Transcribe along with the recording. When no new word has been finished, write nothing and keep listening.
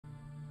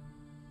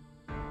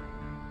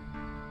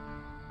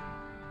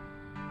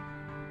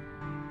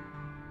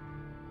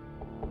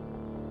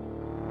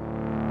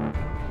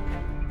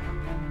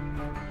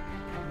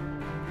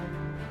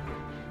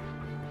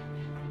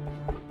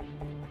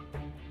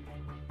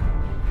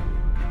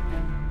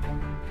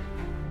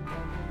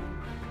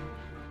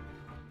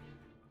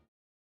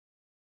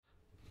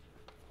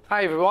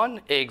Hi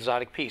everyone,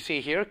 XOTIC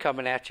PC here,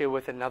 coming at you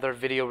with another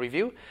video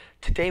review.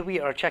 Today we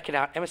are checking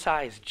out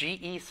MSI's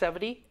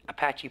GE70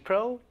 Apache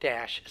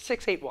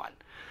Pro-681.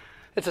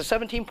 It's a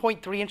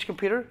 17.3 inch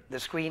computer. The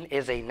screen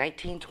is a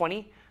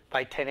 1920 by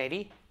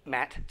 1080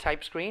 matte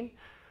type screen.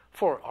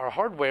 For our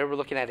hardware, we're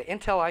looking at an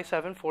Intel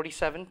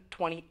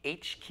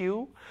i7-4720HQ,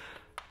 2.6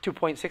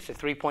 to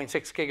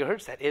 3.6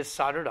 gigahertz. That is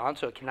soldered on,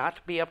 so it cannot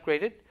be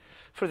upgraded.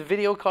 For the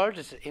video cards,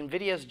 it's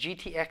NVIDIA's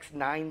GTX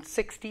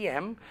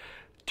 960M.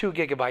 2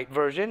 gigabyte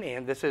version,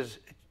 and this is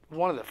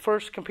one of the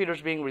first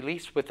computers being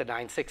released with the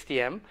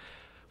 960M.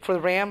 For the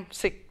RAM,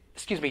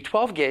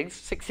 12 gigs,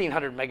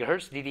 1600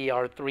 megahertz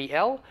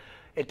DDR3L.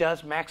 It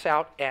does max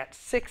out at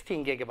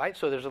 16 gigabytes,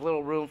 so there's a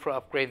little room for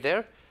upgrade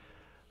there.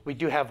 We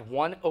do have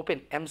one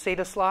open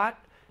MSATA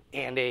slot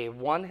and a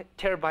 1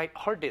 terabyte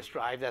hard disk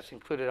drive that's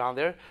included on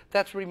there.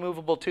 That's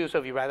removable too, so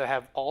if you'd rather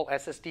have all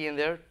SSD in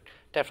there,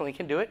 definitely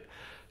can do it.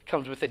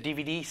 Comes with a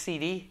DVD,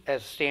 CD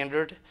as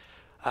standard.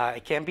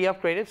 It can be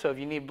upgraded, so if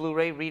you need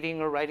Blu-ray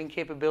reading or writing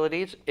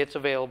capabilities, it's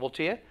available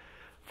to you.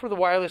 For the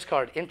wireless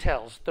card,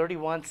 Intel's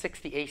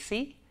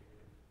 3160AC,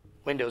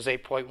 Windows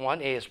 8.1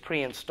 is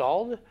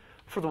pre-installed.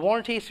 For the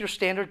warranty, it's your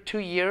standard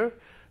 2-year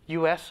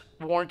US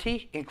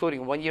warranty,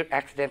 including 1-year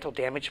accidental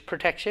damage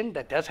protection.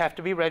 That does have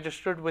to be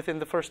registered within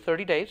the first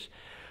 30 days.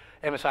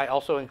 MSI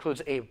also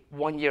includes a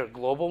 1-year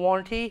global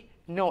warranty,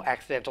 no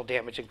accidental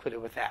damage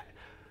included with that.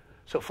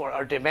 So for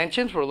our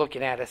dimensions, we're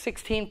looking at a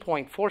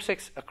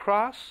 16.46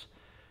 across,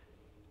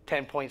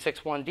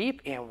 10.61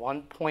 deep, and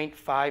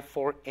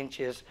 1.54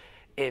 inches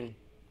in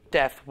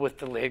depth with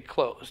the lid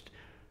closed.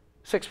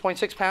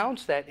 6.6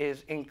 pounds, that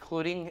is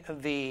including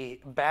the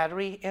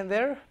battery in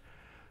there.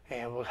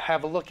 And we'll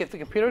have a look at the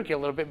computer, get a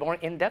little bit more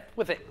in depth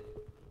with it.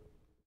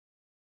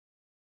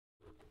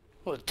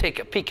 We'll take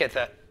a peek at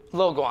the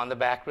logo on the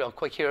back real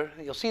quick here.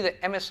 You'll see the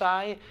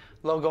MSI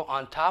logo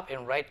on top,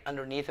 and right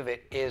underneath of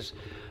it is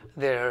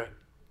their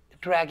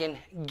Dragon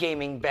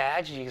Gaming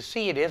badge. You can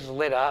see it is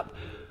lit up.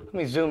 Let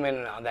me zoom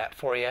in on that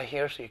for you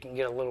here so you can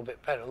get a little bit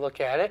better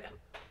look at it.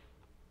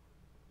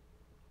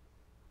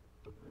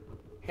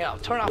 Yeah, I'll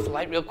turn off the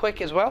light real quick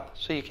as well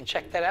so you can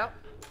check that out.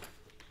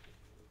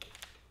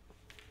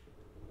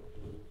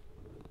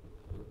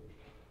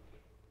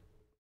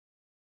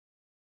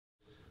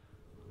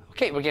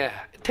 Okay, we're going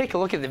to take a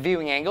look at the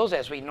viewing angles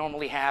as we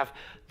normally have.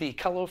 The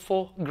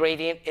colorful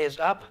gradient is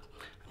up.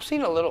 I'm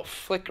seeing a little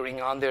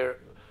flickering on there,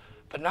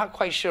 but not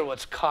quite sure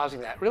what's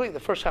causing that. Really, the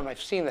first time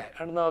I've seen that.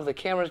 I don't know if the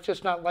camera's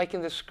just not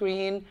liking the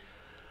screen.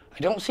 I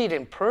don't see it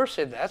in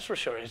person, that's for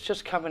sure. It's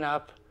just coming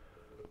up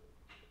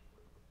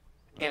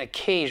and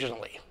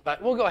occasionally.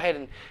 But we'll go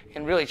ahead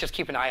and really just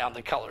keep an eye on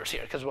the colors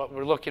here, because what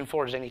we're looking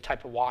for is any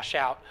type of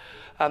washout.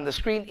 The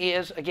screen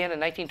is, again, a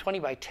 1920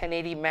 by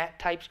 1080 matte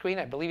type screen.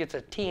 I believe it's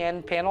a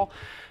TN panel.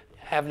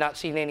 Have not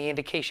seen any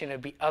indication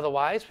it'd be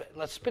otherwise, but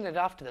let's spin it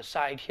off to the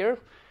side here.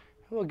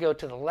 We'll go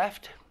to the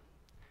left.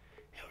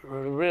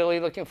 We're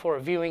really looking for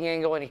a viewing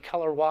angle, any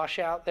color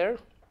washout there.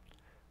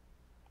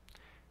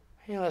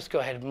 And let's go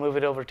ahead and move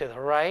it over to the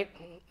right.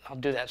 I'll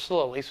do that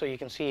slowly so you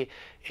can see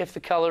if the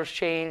colors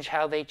change,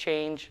 how they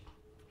change.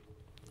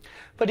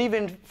 But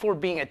even for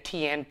being a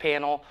TN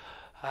panel,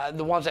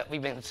 the ones that we've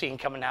been seeing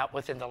coming out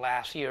within the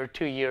last year or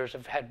 2 years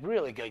have had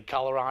really good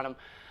color on them.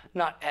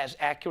 Not as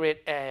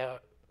accurate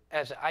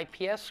as an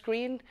IPS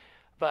screen,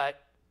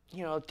 but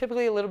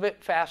typically a little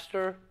bit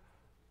faster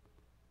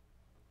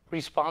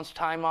response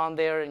time on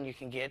there, and you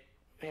can get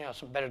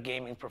some better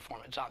gaming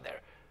performance on there.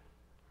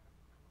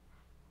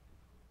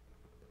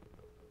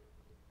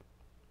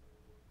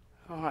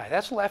 All right,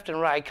 that's left and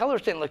right.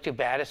 Colors didn't look too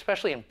bad,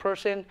 especially in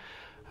person.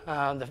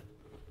 The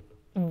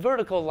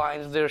vertical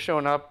lines that are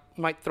showing up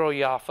might throw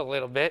you off a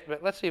little bit,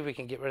 but let's see if we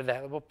can get rid of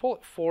that. We'll pull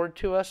it forward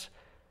to us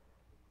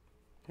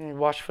and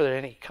watch for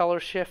any color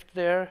shift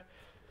there.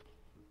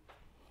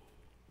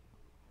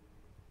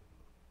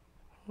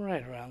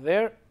 Right around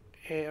there.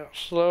 And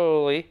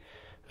slowly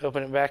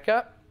open it back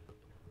up,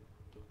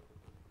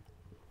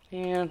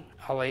 and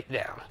I'll lay it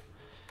down.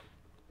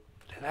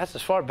 And that's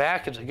as far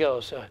back as it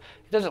goes, so it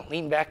doesn't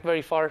lean back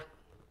very far.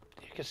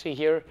 You can see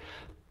here.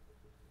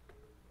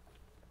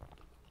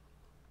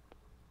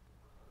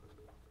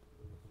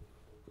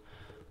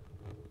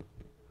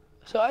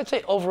 So I'd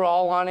say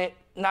overall on it,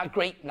 not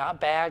great,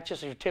 not bad,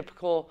 just your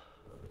typical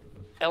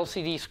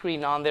LCD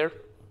screen on there.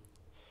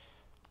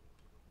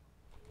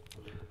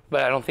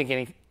 But I don't think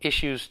any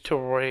issues to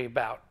worry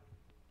about.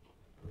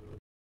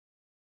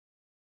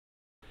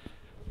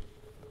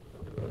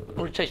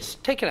 We're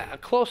just taking a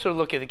closer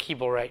look at the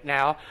keyboard right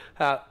now.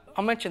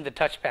 I'll mention the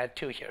touchpad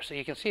too here. So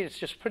you can see it's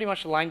just pretty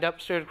much lined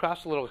up straight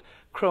across. A little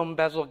chrome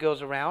bezel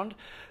goes around.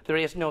 There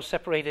is no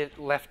separated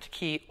left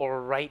key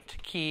or right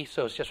key,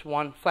 so it's just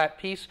one flat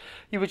piece.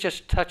 You would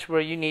just touch where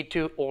you need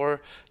to,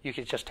 or you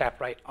could just tap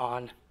right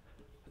on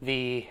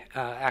the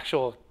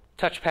actual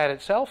touchpad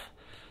itself.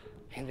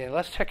 And then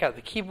let's check out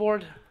the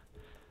keyboard.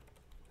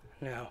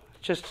 No,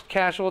 just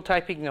casual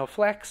typing, no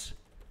flex.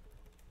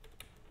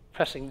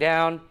 Pressing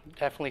down,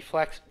 definitely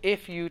flex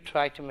if you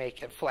try to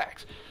make it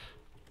flex.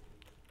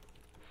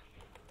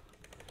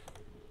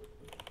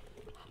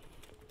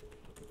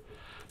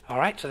 All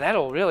right, so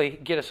that'll really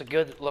get us a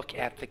good look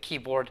at the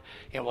keyboard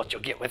and what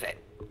you'll get with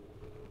it.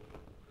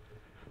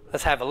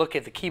 Let's have a look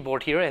at the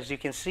keyboard here. As you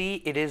can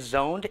see, it is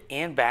zoned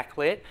and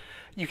backlit.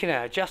 You can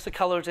adjust the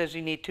colors as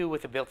you need to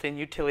with a built-in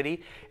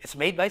utility. It's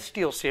made by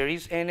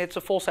SteelSeries, and it's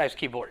a full-size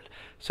keyboard.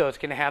 So it's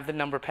going to have the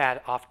number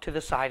pad off to the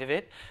side of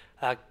it.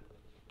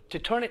 To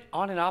turn it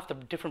on and off, the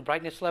different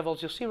brightness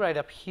levels, you'll see right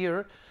up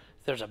here,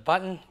 there's a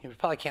button. You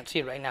probably can't see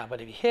it right now,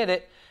 but if you hit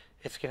it,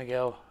 it's going to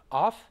go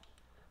off.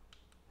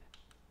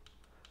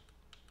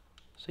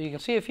 So you can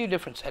see a few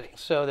different settings.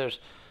 So there's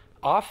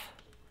off,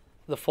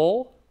 the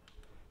full,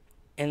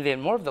 and then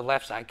more of the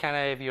left side. Kind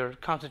of if you're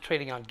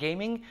concentrating on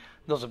gaming,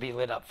 those will be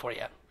lit up for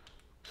you.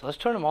 So let's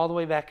turn them all the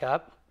way back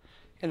up.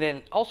 And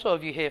then also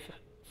if you hit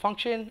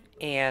function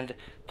and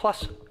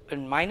plus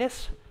and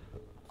minus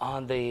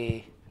on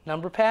the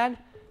number pad,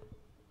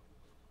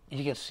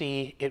 you can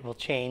see it will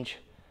change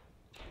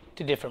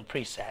to different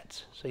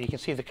presets. So you can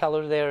see the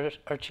colors there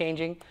are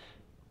changing.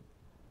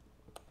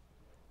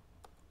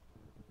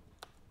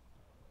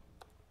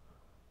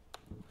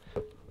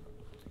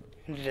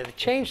 And to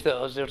change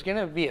those, there's going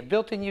to be a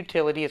built-in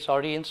utility. It's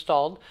already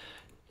installed.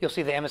 You'll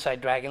see the MSI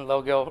Dragon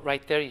logo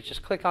right there. You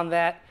just click on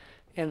that,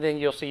 and then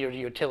you'll see your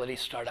utility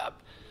start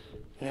up.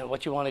 And then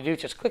what you want to do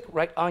is just click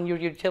right on your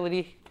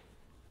utility,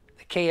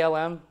 the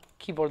KLM,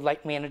 Keyboard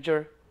Light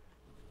Manager,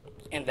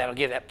 and that'll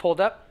get that pulled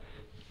up.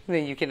 And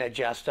then you can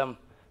adjust them.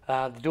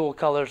 The dual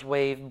colors,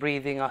 wave,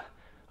 breathing,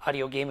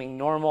 audio gaming,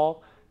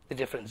 normal, the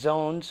different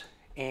zones,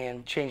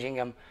 and changing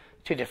them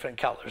to different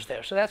colors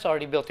there. So that's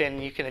already built in,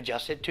 and you can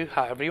adjust it to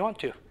however you want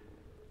to. All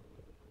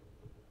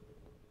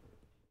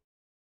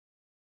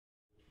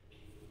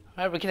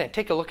right, we're going to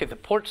take a look at the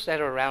ports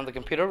that are around the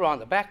computer. We're on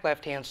the back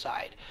left-hand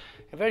side.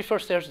 And very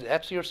first,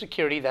 that's your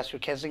security. That's your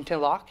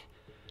Kensington lock.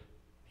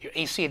 Your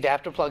AC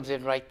adapter plugs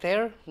in right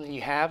there. And then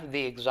you have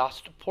the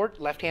exhaust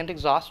port, left-hand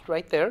exhaust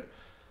right there.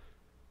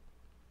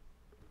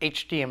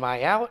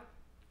 HDMI out,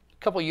 a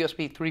couple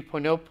USB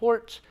 3.0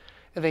 ports,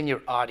 and then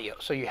your audio.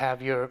 So you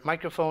have your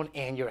microphone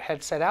and your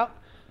headset out,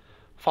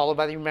 followed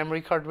by your memory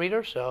card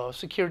reader. So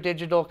secure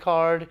digital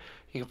card,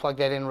 you can plug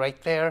that in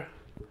right there.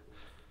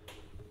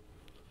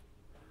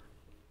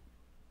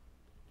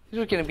 These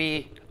are going to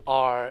be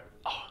our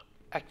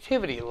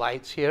activity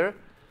lights here.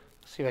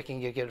 Let's see if I can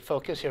get a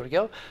focus. Here we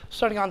go.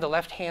 Starting on the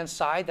left-hand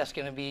side, that's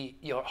going to be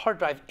your hard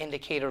drive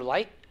indicator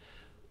light.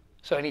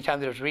 So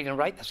anytime there's read and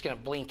write, that's going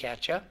to blink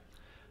at you.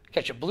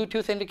 Got your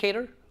Bluetooth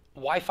indicator,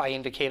 Wi-Fi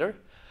indicator.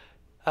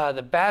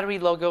 The battery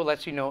logo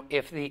lets you know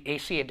if the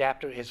AC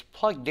adapter is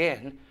plugged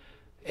in.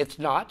 It's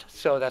not,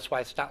 so that's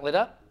why it's not lit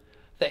up.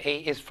 The A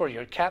is for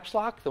your caps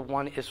lock. The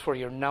 1 is for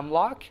your num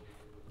lock.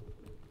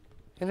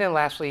 And then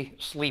lastly,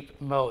 sleep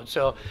mode.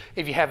 So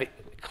if you have it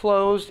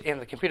closed and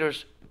the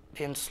computer's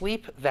in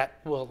sleep, that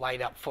will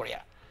light up for you.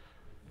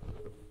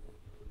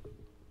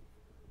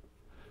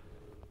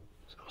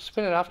 So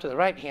spin it off to the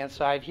right-hand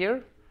side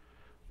here.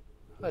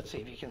 Let's see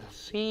if you can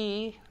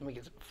see. Let me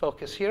get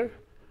focus here.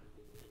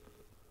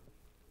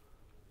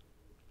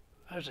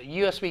 There's a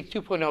USB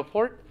 2.0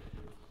 port,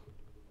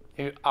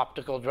 your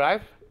optical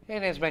drive,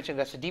 and as mentioned,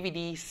 that's a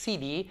DVD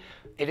CD.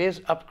 It is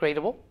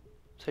upgradable,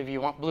 so if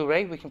you want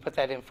Blu-ray, we can put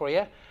that in for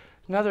you.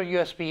 Another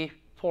USB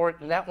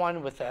port, and that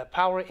one with a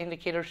power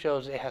indicator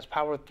shows it has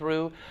power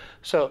through,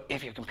 so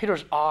if your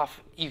computer's off,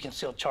 you can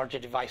still charge a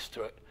device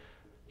through it.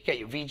 You got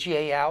your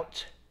VGA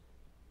out,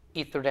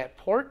 Ethernet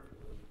port,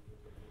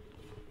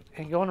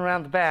 and going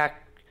around the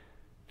back,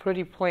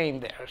 pretty plain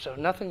there. So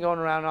nothing going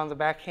around on the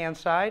back-hand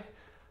side.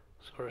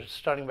 So we're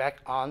starting back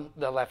on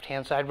the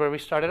left-hand side where we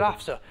started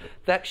off. So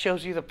that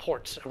shows you the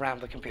ports around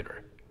the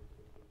computer.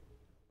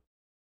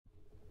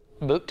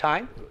 Boot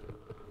time.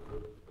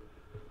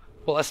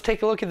 Well, let's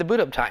take a look at the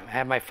boot up time. I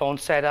have my phone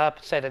set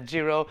up, set at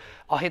 0.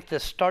 I'll hit the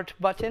start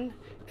button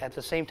at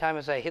the same time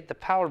as I hit the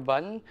power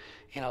button,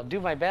 and I'll do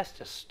my best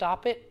to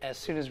stop it as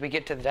soon as we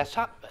get to the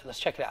desktop. Let's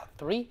check it out.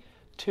 3,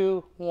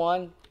 2,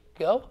 1,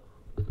 go.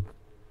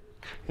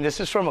 And this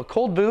is from a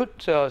cold boot,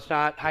 so it's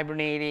not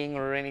hibernating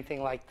or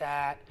anything like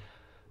that.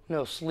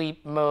 No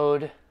sleep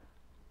mode.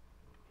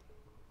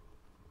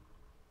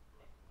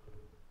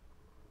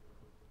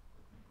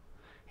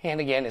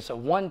 And again, it's a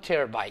 1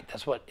 terabyte.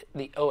 That's what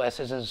the OS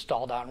is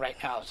installed on right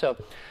now. So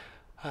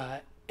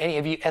any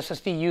of you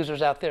SSD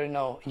users out there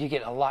know you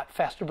get a lot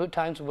faster boot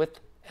times with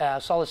a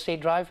solid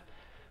state drive,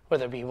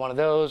 whether it be one of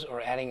those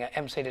or adding an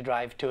MSATA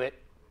drive to it.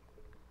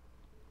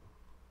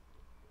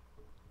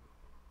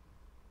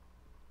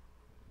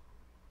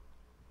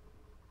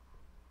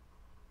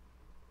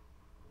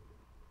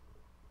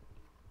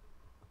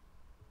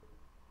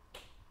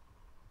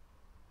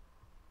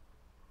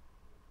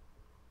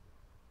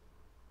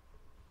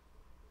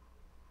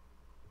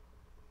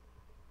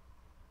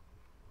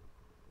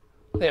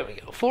 There we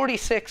go,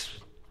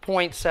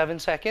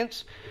 46.7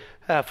 seconds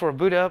for a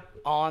boot up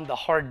on the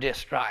hard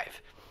disk drive.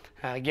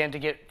 Again, to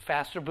get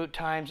faster boot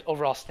times,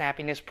 overall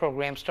snappiness,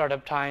 program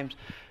startup times,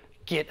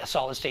 get a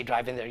solid state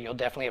drive in there. You'll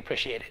definitely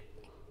appreciate it.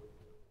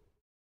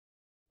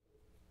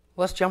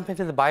 Let's jump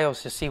into the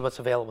BIOS to see what's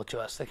available to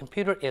us. The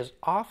computer is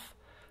off.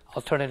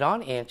 I'll turn it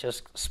on and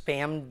just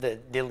spam the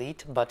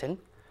delete button.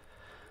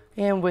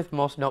 And with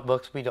most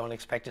notebooks, we don't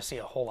expect to see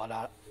a whole lot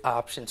of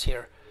options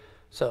here.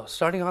 So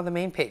starting on the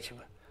main page,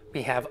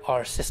 we have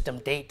our system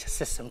date,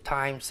 system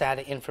time,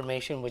 SATA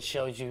information, which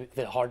shows you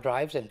the hard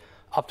drives and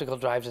optical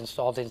drives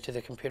installed into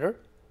the computer.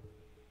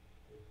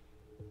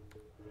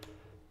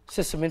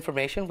 System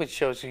information, which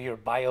shows you your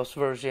BIOS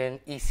version,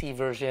 EC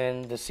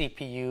version, the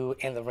CPU,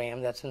 and the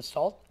RAM that's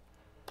installed.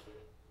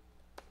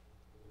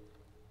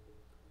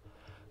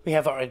 We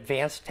have our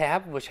advanced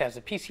tab, which has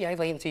a PCI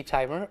latency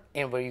timer,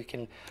 and where you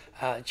can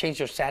change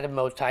your SATA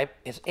mode type.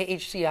 It's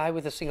AHCI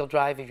with a single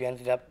drive. If you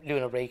ended up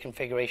doing a RAID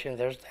configuration,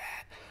 there's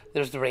that.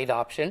 There's the RAID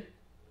option.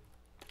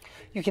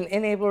 You can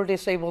enable or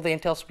disable the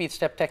Intel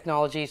SpeedStep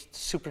technologies,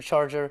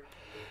 supercharger.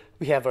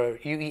 We have our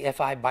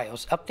UEFI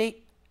BIOS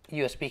update,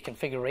 USB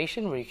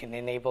configuration, where you can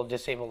enable,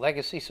 disable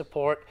legacy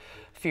support,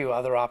 a few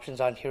other options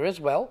on here as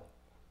well.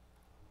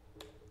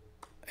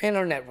 And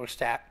our network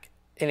stack,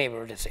 enable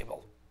or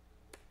disable.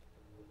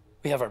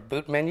 We have our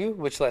boot menu,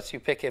 which lets you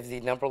pick if the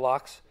number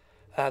locks,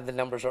 the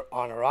numbers are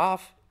on or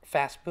off,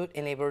 fast boot,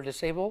 enable or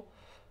disable.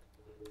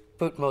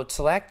 Boot mode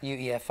select,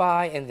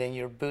 UEFI, and then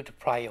your boot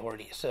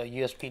priority. So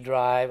USB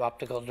drive,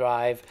 optical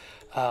drive,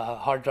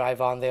 hard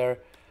drive on there.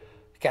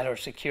 Got our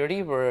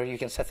security, where you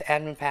can set the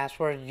admin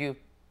password,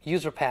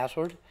 user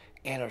password,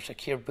 and our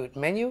secure boot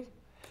menu.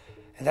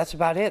 And that's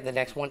about it. The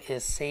next one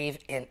is save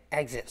and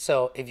exit.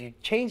 So if you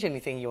change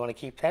anything, you want to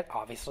keep that,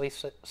 obviously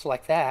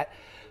select that.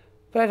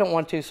 But I don't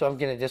want to, so I'm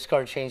going to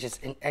discard changes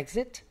and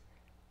exit.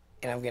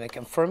 And I'm going to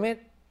confirm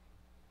it.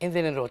 And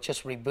then it'll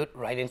just reboot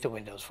right into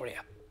Windows for you.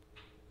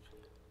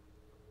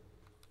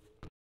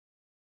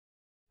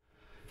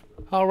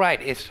 All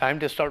right, it's time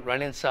to start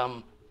running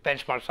some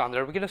benchmarks on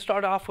there. We're going to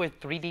start off with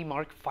 3D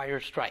Mark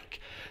Firestrike.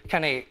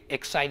 Kind of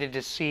excited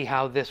to see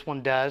how this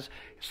one does.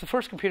 It's the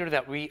first computer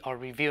that we are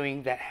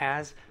reviewing that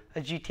has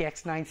a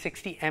GTX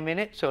 960M in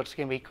it, so it's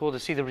going to be cool to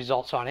see the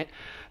results on it.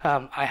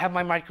 I have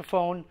my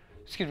microphone,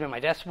 my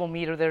decibel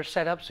meter there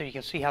set up so you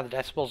can see how the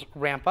decibels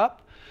ramp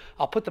up.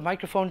 I'll put the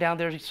microphone down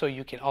there so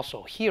you can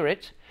also hear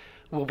it.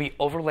 We'll be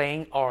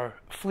overlaying our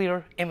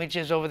FLIR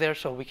images over there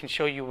so we can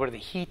show you where the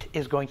heat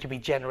is going to be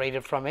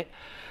generated from it.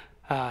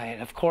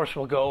 And of course,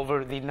 we'll go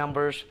over the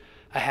numbers.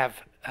 I have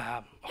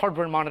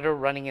hardware monitor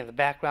running in the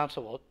background,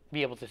 so we'll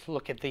be able to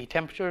look at the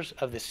temperatures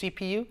of the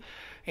CPU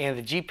and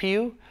the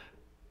GPU.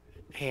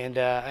 And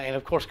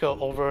of course, go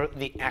over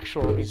the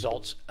actual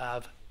results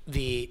of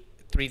the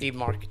 3D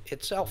Mark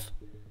itself.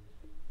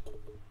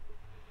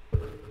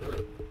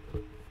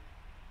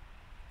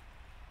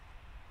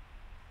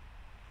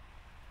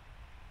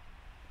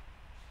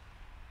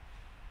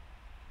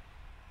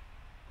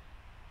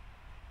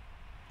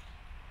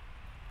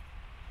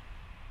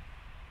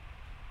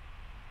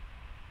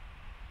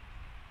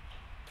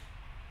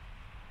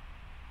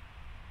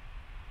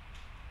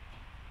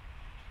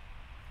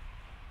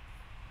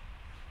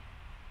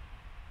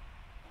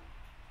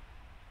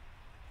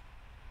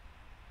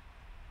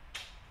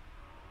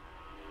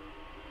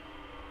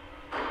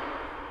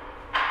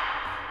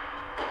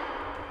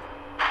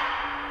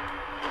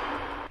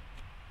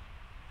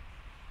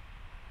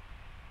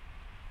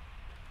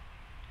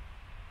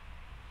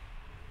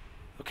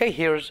 Okay,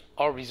 here's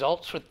our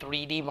results for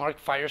 3D Mark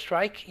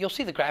Firestrike. You'll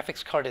see the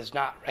graphics card is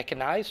not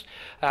recognized.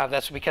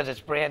 That's because it's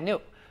brand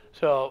new.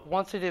 So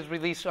once it is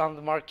released on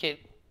the market,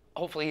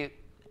 hopefully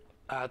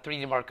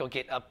 3D Mark will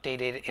get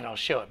updated and I'll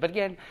show it. But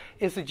again,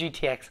 it's the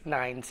GTX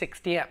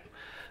 960M.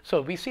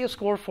 So we see a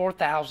score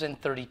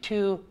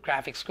 4,032,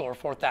 graphics score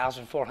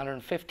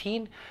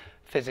 4,415,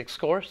 physics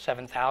score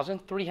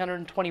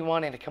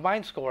 7,321, and a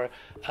combined score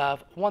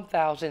of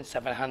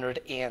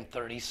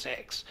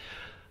 1,736.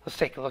 Let's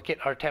take a look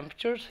at our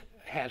temperatures.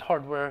 I had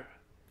hardware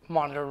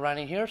monitor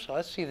running here, so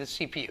let's see the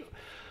CPU.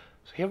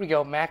 So here we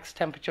go, max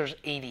temperatures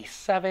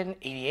 87,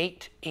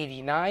 88,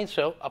 89,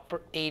 so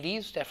upper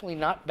 80s, definitely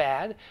not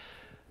bad.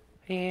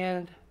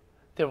 And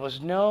there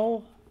was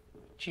no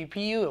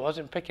GPU, it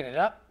wasn't picking it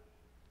up.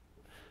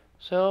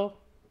 So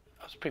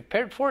I was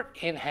prepared for it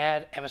and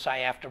had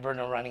MSI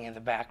Afterburner running in the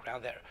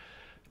background there.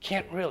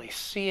 Can't really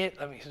see it.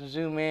 Let me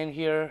zoom in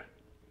here.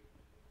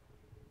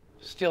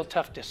 Still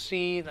tough to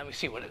see. Let me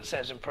see what it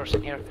says in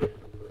person here.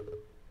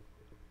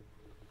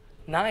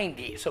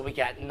 90. So we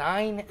got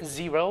 90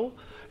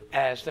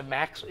 as the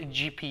max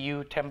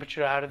GPU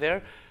temperature out of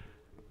there.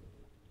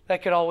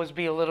 That could always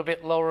be a little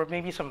bit lower.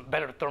 Maybe some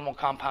better thermal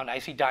compound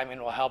IC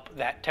diamond will help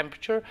that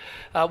temperature.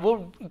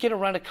 We'll get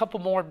around a couple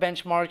more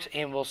benchmarks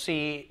and we'll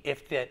see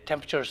if the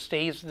temperature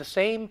stays the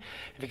same.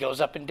 If it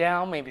goes up and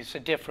down, maybe it's a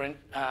different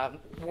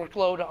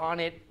workload on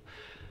it.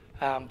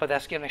 But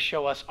that's going to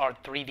show us our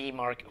 3D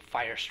Mark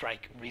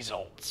Firestrike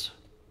results.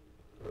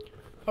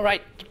 All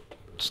right,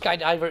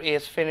 Skydiver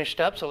is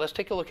finished up, so let's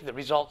take a look at the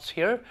results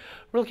here.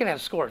 We're looking at a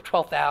score of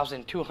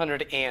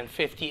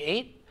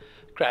 12,258,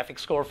 graphics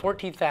score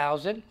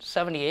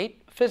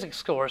 14,078, physics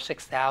score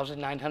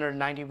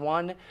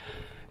 6,991,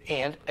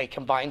 and a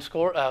combined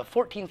score of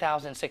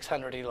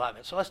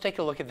 14,611. So let's take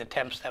a look at the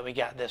temps that we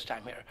got this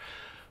time here.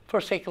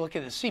 First, take a look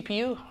at the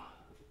CPU.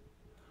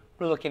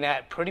 we're looking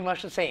at pretty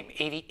much the same,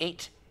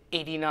 88,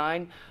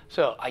 89,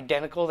 so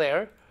identical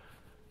there.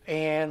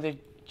 And the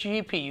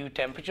GPU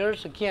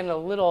temperatures, again, a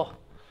little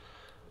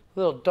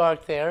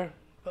dark there,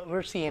 but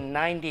we're seeing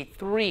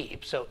 93,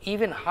 so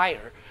even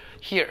higher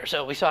here.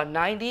 So we saw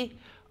 90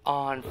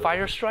 on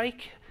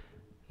Firestrike,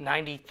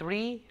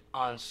 93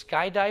 on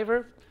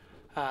Skydiver,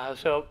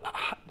 so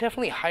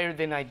definitely higher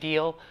than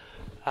ideal,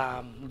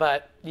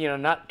 but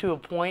not to a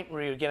point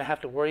where you're going to have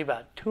to worry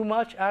about too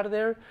much out of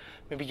there.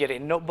 Maybe get a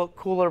notebook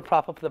cooler,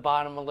 prop up the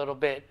bottom a little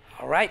bit.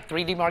 All right,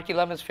 3D Mark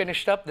 11's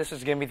finished up. This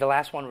is going to be the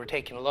last one we're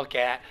taking a look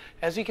at.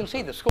 As you can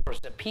see, the score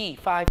is a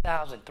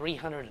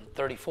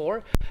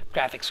P5334,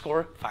 graphics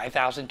score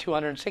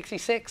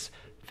 5266,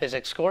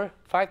 physics score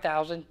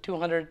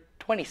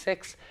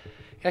 5226,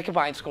 and a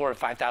combined score of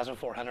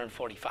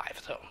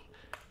 5445. So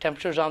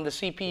temperatures on the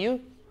CPU,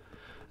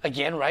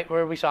 again, right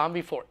where we saw them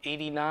before,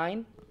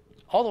 89,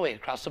 all the way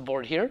across the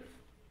board here.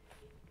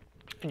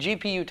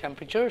 GPU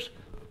temperatures,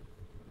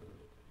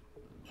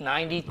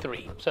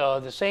 93, so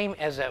the same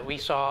as that we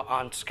saw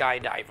on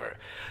Skydiver.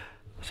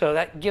 So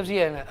that gives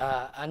you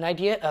an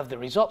idea of the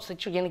results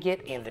that you're going to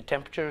get and the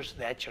temperatures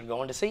that you're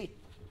going to see.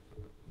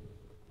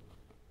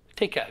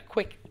 Take a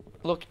quick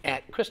look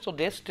at Crystal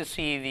Disk to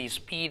see the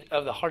speed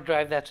of the hard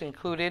drive that's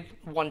included,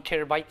 1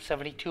 terabyte,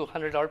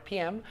 7200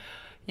 RPM.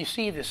 You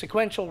see the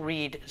sequential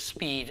read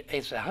speed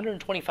is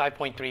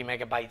 125.3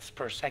 megabytes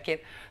per second,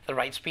 the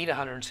write speed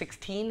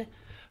 116.7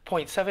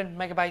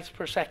 megabytes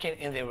per second,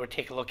 and then we'll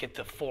take a look at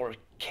the 4K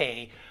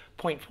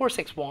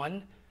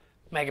 0.461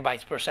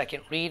 megabytes per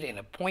second read and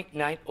a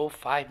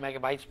 0.905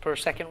 megabytes per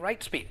second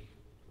write speed.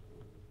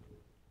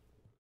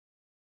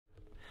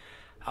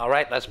 All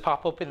right, let's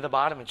pop open the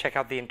bottom and check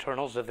out the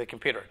internals of the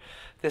computer.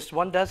 This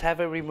one does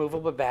have a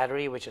removable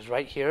battery, which is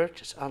right here.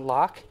 Just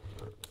unlock,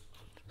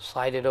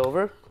 slide it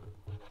over,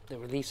 the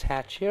release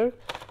hatch here,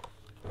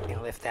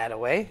 and lift that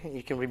away.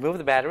 You can remove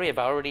the battery. I've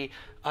already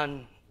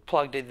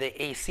unplugged the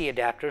AC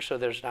adapter, so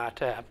there's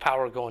not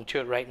power going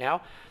to it right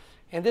now.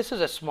 And this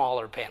is a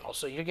smaller panel,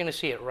 so you're going to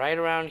see it right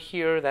around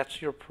here. That's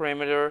your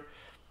perimeter.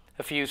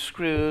 A few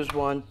screws,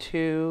 1,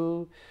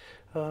 2,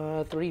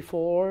 3,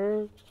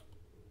 4,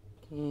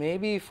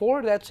 maybe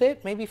 4, that's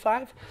it, maybe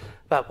 5.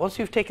 But once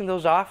you've taken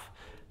those off,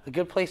 a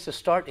good place to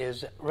start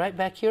is right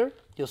back here.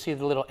 You'll see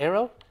the little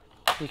arrow.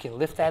 You can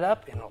lift that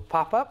up and it'll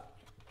pop up.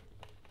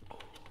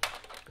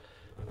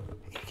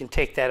 You can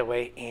take that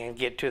away and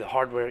get to the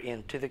hardware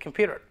into the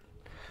computer.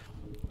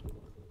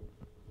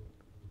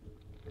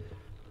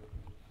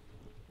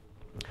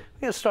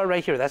 We're going to start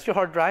right here. That's your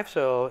hard drive,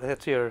 so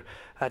that's your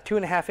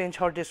 2.5-inch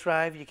hard disk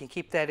drive. You can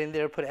keep that in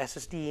there, put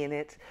SSD in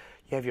it.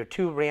 You have your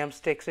 2 RAM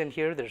sticks in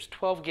here. There's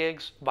 12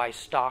 gigs by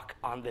stock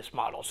on this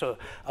model. So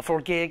a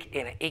 4 gig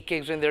and an 8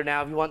 gigs in there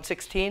now. If you want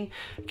 16,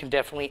 you can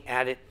definitely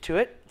add it to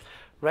it.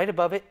 Right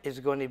above it is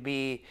going to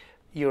be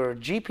your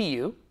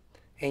GPU,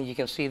 and you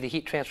can see the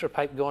heat transfer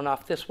pipe going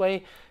off this way.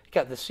 You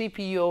got the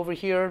CPU over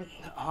here.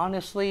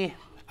 Honestly,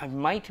 I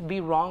might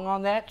be wrong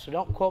on that, so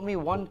don't quote me.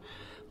 One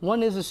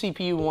is the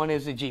CPU, one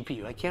is the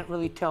GPU. I can't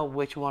really tell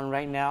which one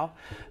right now,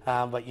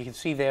 but you can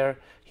see there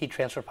heat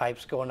transfer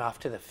pipes going off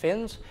to the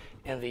fins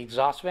and the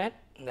exhaust vent,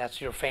 and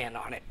that's your fan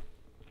on it.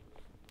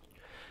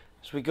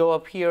 As we go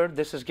up here,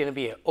 this is going to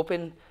be an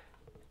open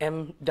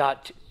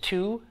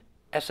M.2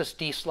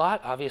 SSD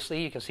slot.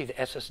 Obviously, you can see the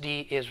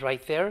SSD is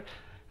right there.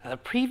 The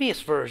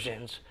previous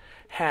versions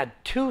had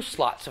 2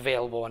 slots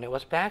available, and it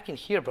was back in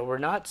here, but we're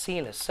not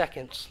seeing a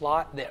second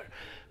slot there.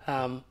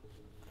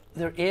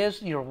 There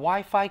is your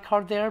Wi-Fi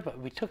card there, but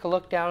we took a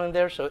look down in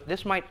there, so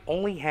this might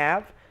only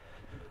have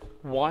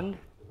 1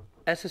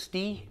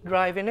 SSD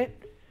drive in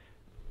it.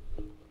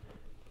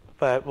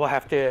 But we'll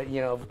have to,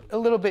 a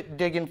little bit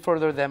digging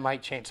further, that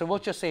might change. So we'll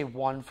just say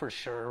 1 for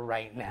sure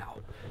right now.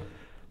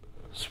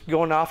 So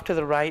going off to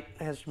the right,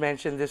 as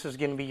mentioned, this is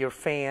going to be your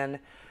fan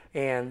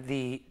and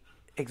the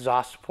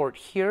exhaust port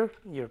here,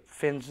 your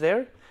fins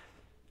there.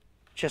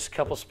 Just a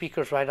couple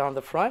speakers right on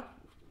the front.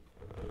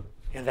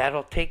 And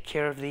that'll take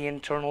care of the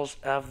internals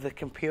of the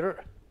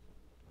computer.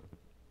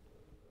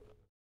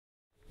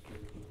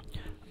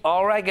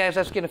 All right, guys,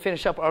 that's going to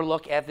finish up our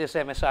look at this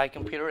MSI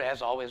computer.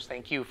 As always,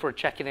 thank you for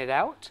checking it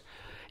out.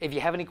 If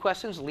you have any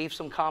questions, leave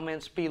some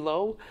comments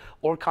below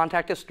or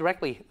contact us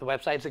directly. The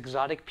website is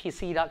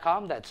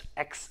XOTICPC.com. That's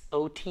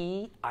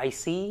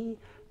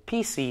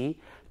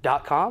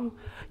XOTICPC.com.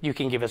 You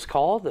can give us a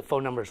call. The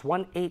phone number is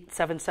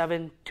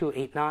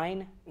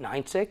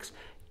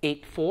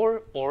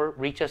 1-877-289-9684, or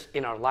reach us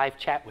in our live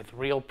chat with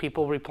real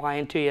people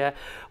replying to you.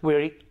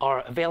 We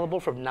are available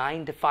from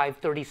 9 to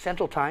 5:30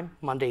 Central Time,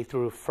 Monday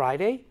through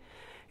Friday.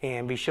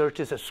 And be sure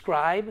to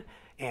subscribe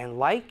and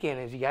like, and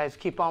as you guys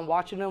keep on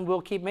watching them,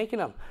 we'll keep making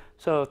them.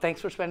 So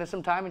thanks for spending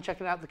some time and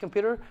checking out the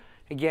computer.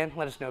 Again,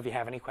 let us know if you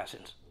have any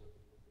questions.